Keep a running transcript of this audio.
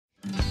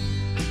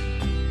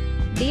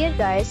Dear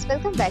guys,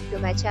 welcome back to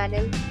my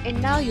channel,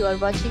 and now you are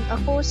watching a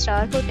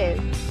 4-star hotel.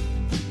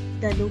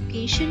 The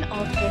location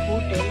of the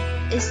hotel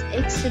is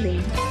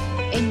excellent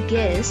and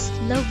guests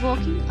love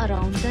walking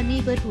around the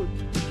neighborhood.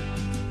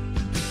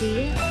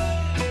 There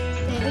are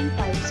 7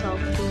 types of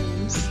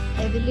rooms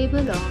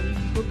available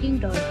on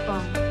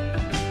booking.com.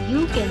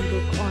 You can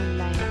book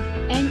online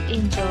and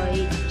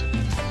enjoy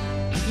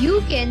it. You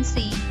can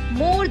see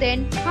more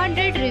than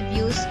 100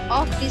 reviews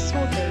of this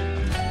hotel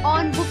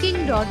on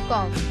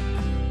booking.com.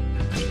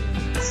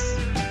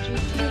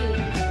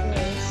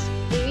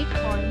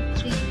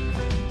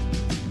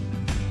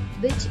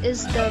 Which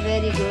is the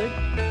very good.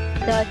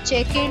 The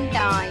check-in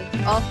time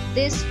of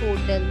this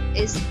hotel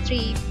is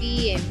 3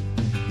 p.m.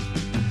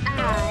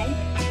 and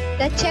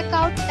the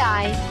checkout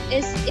time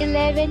is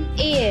 11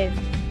 a.m.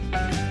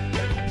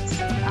 Pets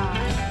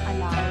are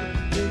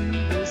allowed in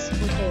this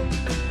hotel.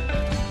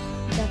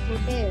 The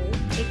hotel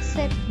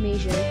accepts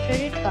major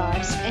credit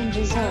cards and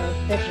reserves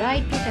the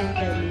right to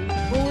temporarily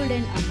hold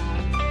an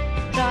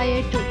amount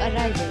prior to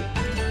arrival.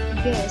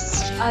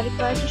 Guests are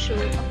required to show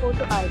a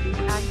photo ID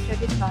and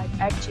credit card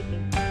at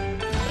check-in.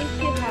 If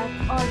you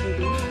have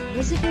already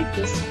visited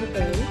this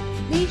hotel,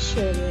 please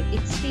share your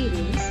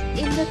experience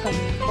in the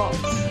comment box.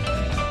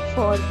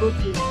 For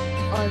booking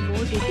or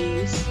more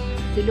details,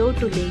 below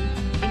to link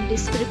in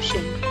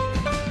description.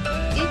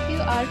 If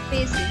you are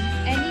facing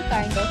any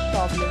kind of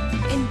problem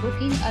in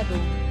booking a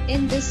room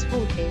in this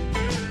hotel,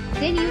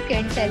 then you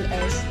can tell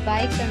us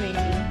by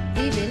commenting.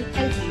 We will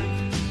help you.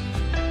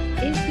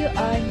 If you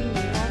are new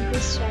on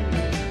this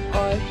channel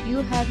or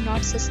you have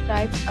not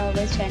subscribed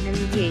our channel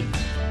yet,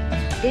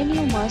 then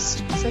you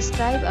must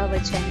subscribe our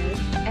channel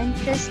and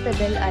press the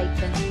bell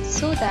icon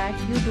so that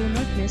you do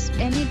not miss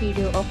any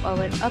video of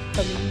our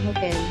upcoming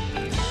hotel.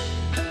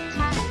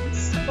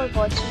 Thanks for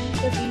watching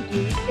the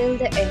video till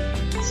the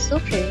end. So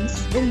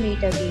friends, we'll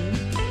meet again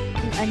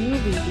in a new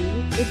video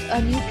with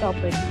a new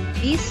property.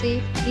 Be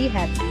safe, be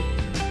happy.